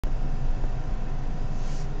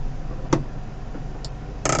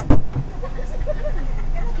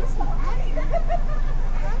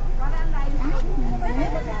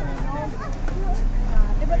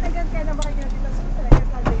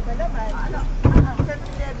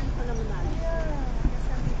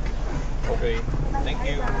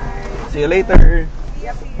See you later.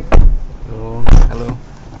 Oh, hello.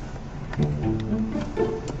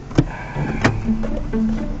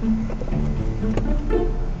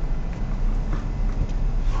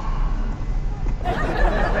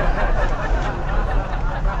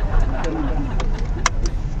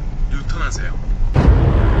 유턴하세요.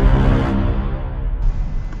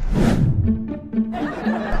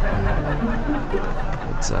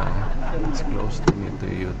 It's close to me to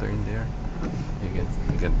U-turn there.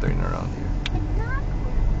 You can turn around here.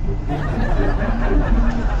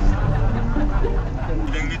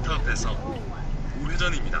 200m 앞에서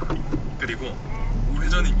우회전입니다. 그리고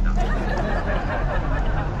우회전입니다.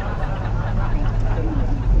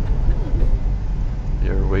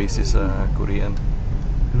 Your waist is Korean.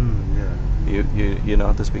 Yeah. You know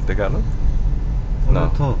how to speak Tagalog? No,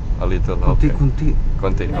 little. a little. Kunti, Okay. kunti.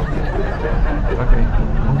 Konti. Okay. Okay.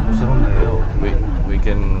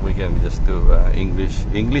 We can just do English.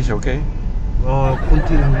 English, okay?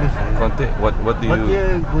 Kunti English. Konti. What do But you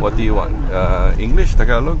yeah, good. what do you want? English,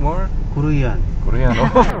 Tagalog, more? Korean. Korean.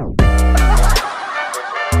 Oh.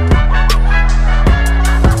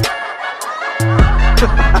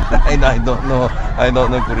 I don't know. I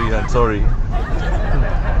don't know Korean. Sorry.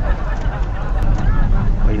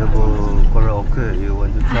 I have karaoke. You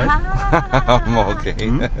want to try? I'm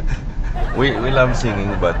okay. We love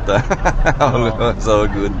singing, but so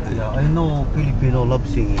good. Yeah, I know Filipino love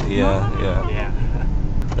singing. Yeah. Yeah.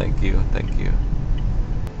 Thank you.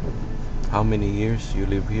 How many years you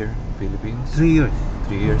live here, Philippines? 3 years.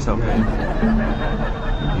 3 years. Okay.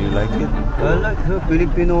 You like it? I like her.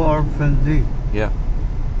 Filipino are friendly, Yeah.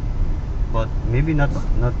 but maybe not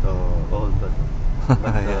all, but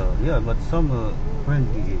Yeah. but some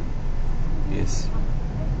friendly. Yes.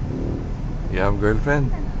 You have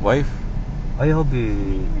girlfriend, wife? I have a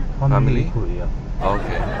family in Korea.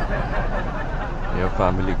 Okay. You have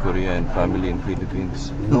family Korea and family in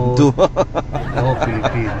Philippines. No. Two. No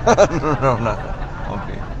Philippines. No, not.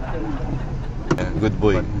 Okay. Yeah, good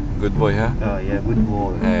boy. Good boy, huh? Yeah, good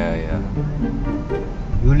boy. Yeah.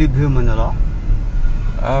 You live here, Manila?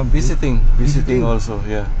 Visiting Visiting? also.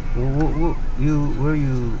 Yeah. Where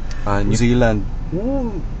you? New Zealand.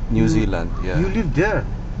 Oh, New Zealand. Yeah. You live there?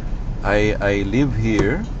 I live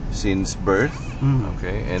here since birth. Mm.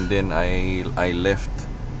 Okay, and then I left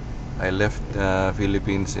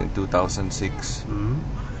Philippines in 2006, Mm.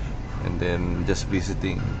 and then just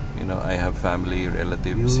visiting. You know, I have family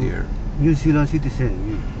relatives here New Zealand citizen.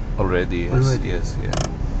 already. Yes, Already. yes, yeah.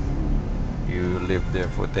 You live there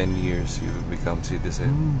for 10 years, you become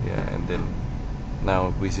citizen. Mm. Yeah, and then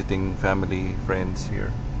now visiting family, friends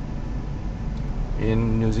here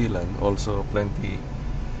in New Zealand. Also plenty.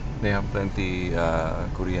 They have plenty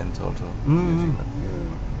Koreans also in New Zealand.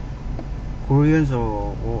 Yeah. Koreans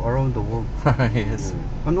are all around the world. Yes.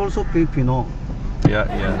 And also Filipino. Yeah.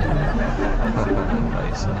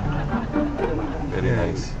 Nice. Very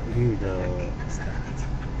nice. Here the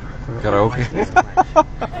Karaoke.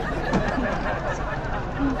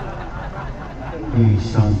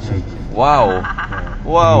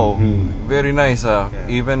 Wow. Very nice.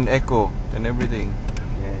 Even echo and everything.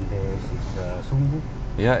 And this is Sungbuk.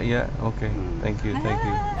 Yeah. Okay. Thank you. You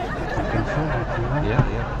can show it, you know?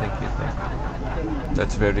 Yeah. Thank you.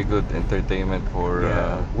 That's very good entertainment for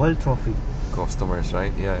Wild traffic. customers,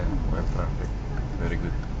 right? Yeah. Well, traffic. Very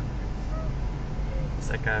good. It's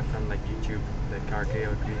like from like YouTube, the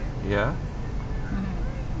karaoke. Yeah.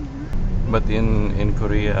 But in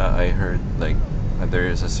Korea, I heard like there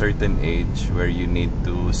is a certain age where you need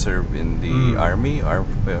to serve in the army or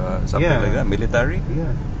something Yeah. like that, military.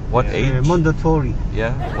 Yeah. What age? Mandatory.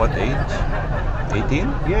 Yeah. What age? 18?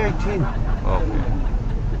 Yeah, 18. Okay.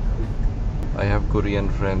 I have Korean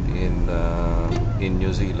friend in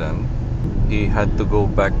New Zealand. He had to go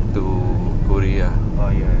back to Korea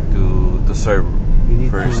Oh yeah. to serve You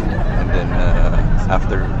need first, to- and then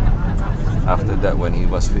after that, when he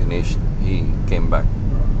was finished, he came back.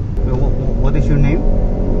 What is your name?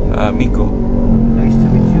 Miko. Nice to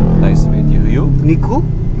meet you. Nice to meet you. You? Nico?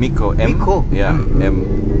 Miko. M. Miko. Yeah.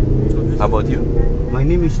 M. How about you? My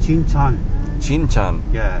name is Chin Chan. Chin Chan.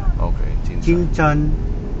 Yeah. Okay. Chin Chin Chan. Chan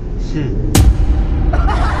Si.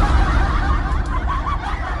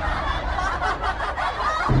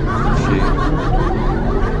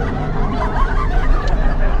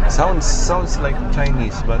 Sounds like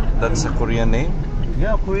Chinese, but that's a Korean name.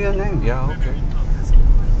 Yeah, Korean name. Yeah. Okay.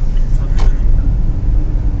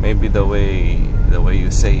 Maybe the way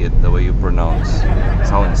you say it, the way you pronounce,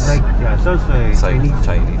 sounds Sounds like Chinese.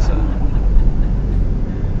 Chinese.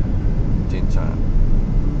 Chinchan.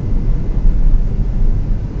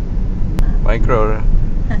 Micro.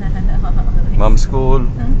 Mom school.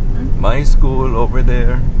 My school over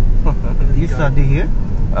there. You study here?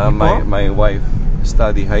 My wife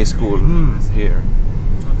study high school here.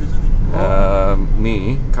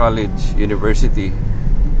 Me, college, university.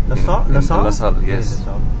 LaSalle? LaSalle, yes.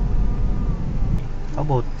 LaSalle. How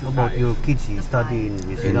about your kids? You study in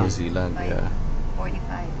New In New Zealand? Zealand, yeah.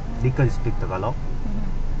 45. They can speak Tagalog?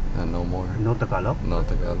 No more. No Tagalog? No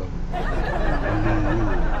Tagalog. Only you.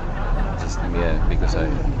 Just because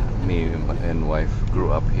me and wife grew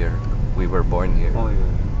up here. We were born here. Oh,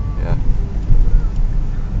 yeah. Yeah.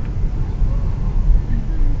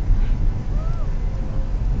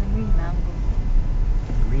 The green mango.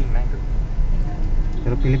 Green mango.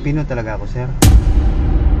 Pero Pilipino talaga ako, sir.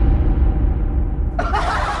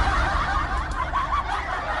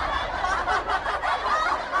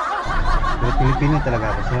 Pero Pilipino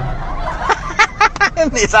talaga ako, sir.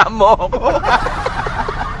 Nisama mo ako.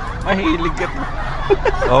 Mahilig ka.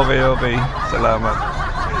 Okay. Salamat.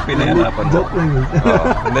 Pinahirapan mo. Joke lang yun.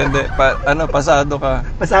 Oo. Hindi. Pasado ka.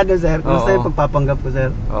 Pasado, sir. Kumusta Oo. yung pagpapanggap ko, sir?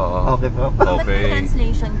 Oo. Okay po. Okay.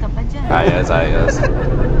 Translation ka pa dyan. Ayos.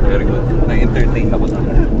 Very good. Na-entertain ako sa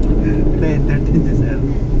Na-entertain siya, sir.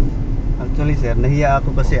 Actually, sir, nahiya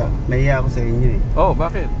ako sa inyo eh. Oh,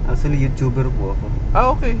 bakit? Actually, YouTuber po ako.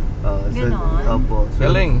 Okay. Ganon? Opo. So,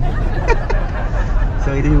 Galing.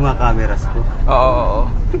 So, ito yung mga cameras ko. Oo.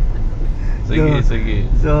 Sige.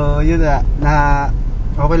 So, yun na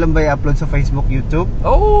okay lang ba i-upload sa Facebook, YouTube?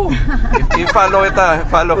 Oo. I-follow kita.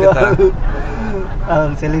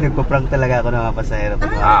 Actually, nagpa-prank talaga ako ng mga pasahero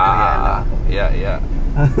pag mga Koreano ako. Yeah.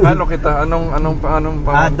 Follow kita. Anong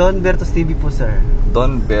Don Bertos TV po, sir.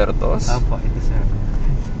 Don Bertos? Opo, ito, sir.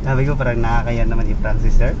 Sabi ko parang nakakaya naman i-prank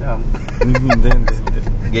si sir. Hindi.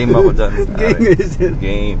 Game ako dyan. Game, sir.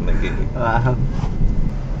 Game. Wow.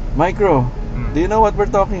 Micro, do you know what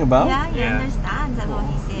we're talking about? Yeah, he Yeah. understands. That's what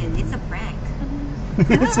he said. It's a prank.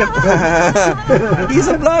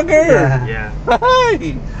 He's a vlogger. Yeah. Hi.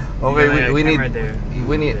 Okay, Yeah, we camera there.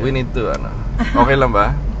 need to Okay lang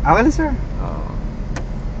ba? Okay lang, sir. Oo.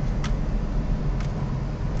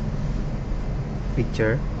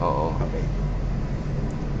 Picture. Oo. Okay.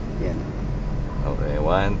 Yan. Okay,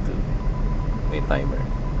 1, 2. May timer.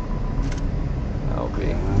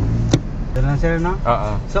 Okay. Ito lang, sir, no?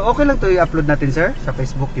 Oo. So, okay lang to i-upload natin, sir? Sa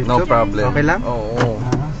Facebook, YouTube? No problem. Okay lang? Oo.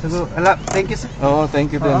 So, thank you, sir. Oo,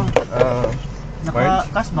 thank you din. Marge?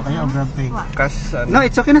 Naka-cash ba kayo o GrabPay? Cash No,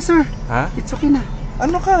 it's okay na, sir. Ha? It's okay na.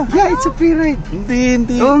 Ano ka? Yeah, it's a free ride.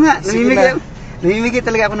 Hindi. Oo nga, Sige namimigay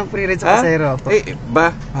talaga ako ng free ride sa Ha? pasahero.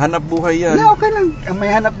 Hanap buhay yan. Yeah, okay lang. Ang may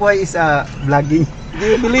hanap buhay is vlogging. Do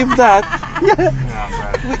you believe that? Yeah.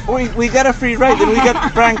 We got a free ride and we got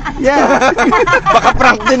prank. Yeah. Baka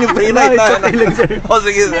prank din yung free ride. No, it's okay lang, sir.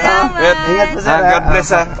 Sige, sir. Salamat. Ingat po, sir. God bless,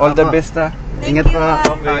 ha. All the Opo. best, ha. Ingat po.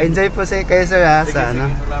 Okay. Enjoy po kayo, sir, ha, Sige, sa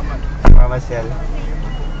salamat. Mamasyal.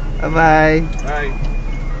 Bye-bye. Bye.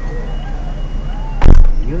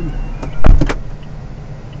 Yun.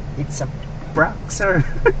 It's a prank, sir.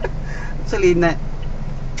 Actually,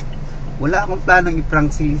 wala akong planong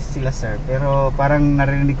i-prank sila, sir. Pero parang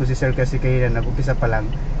narinig ko si sir kasi kayo na nag-upisa pa lang,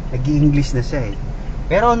 nag-i-English na siya eh.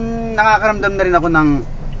 Pero nakakaramdam na rin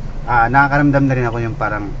ako yung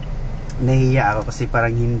parang nahiya ako kasi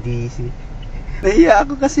parang nahiya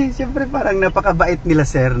ako kasi syempre parang napakabait nila,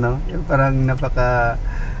 sir, no? Yung parang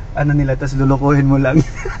nila, tas lulukuhin mo lang.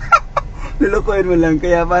 Lulukuhin mo lang.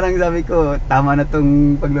 Kaya parang sabi ko, tama na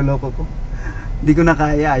tong pagluloko ko. Hindi ko na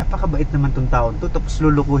kaya. Napakabait naman tong taon to, tapos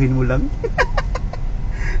lulukuhin mo lang.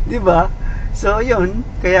 Di ba? So, yun.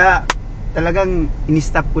 Kaya talagang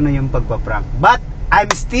in-stop ko na yung pagpa-prank. But, I'm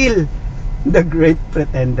still the great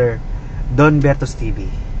pretender. Don Bertos TV.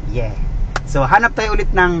 Yeah. So, hanap tayo ulit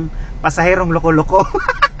ng pasaherong loko-loko.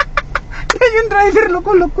 Yan yung driver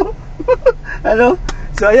loko-loko. Ano?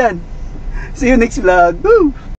 So, ayan. See you next vlog. Woo!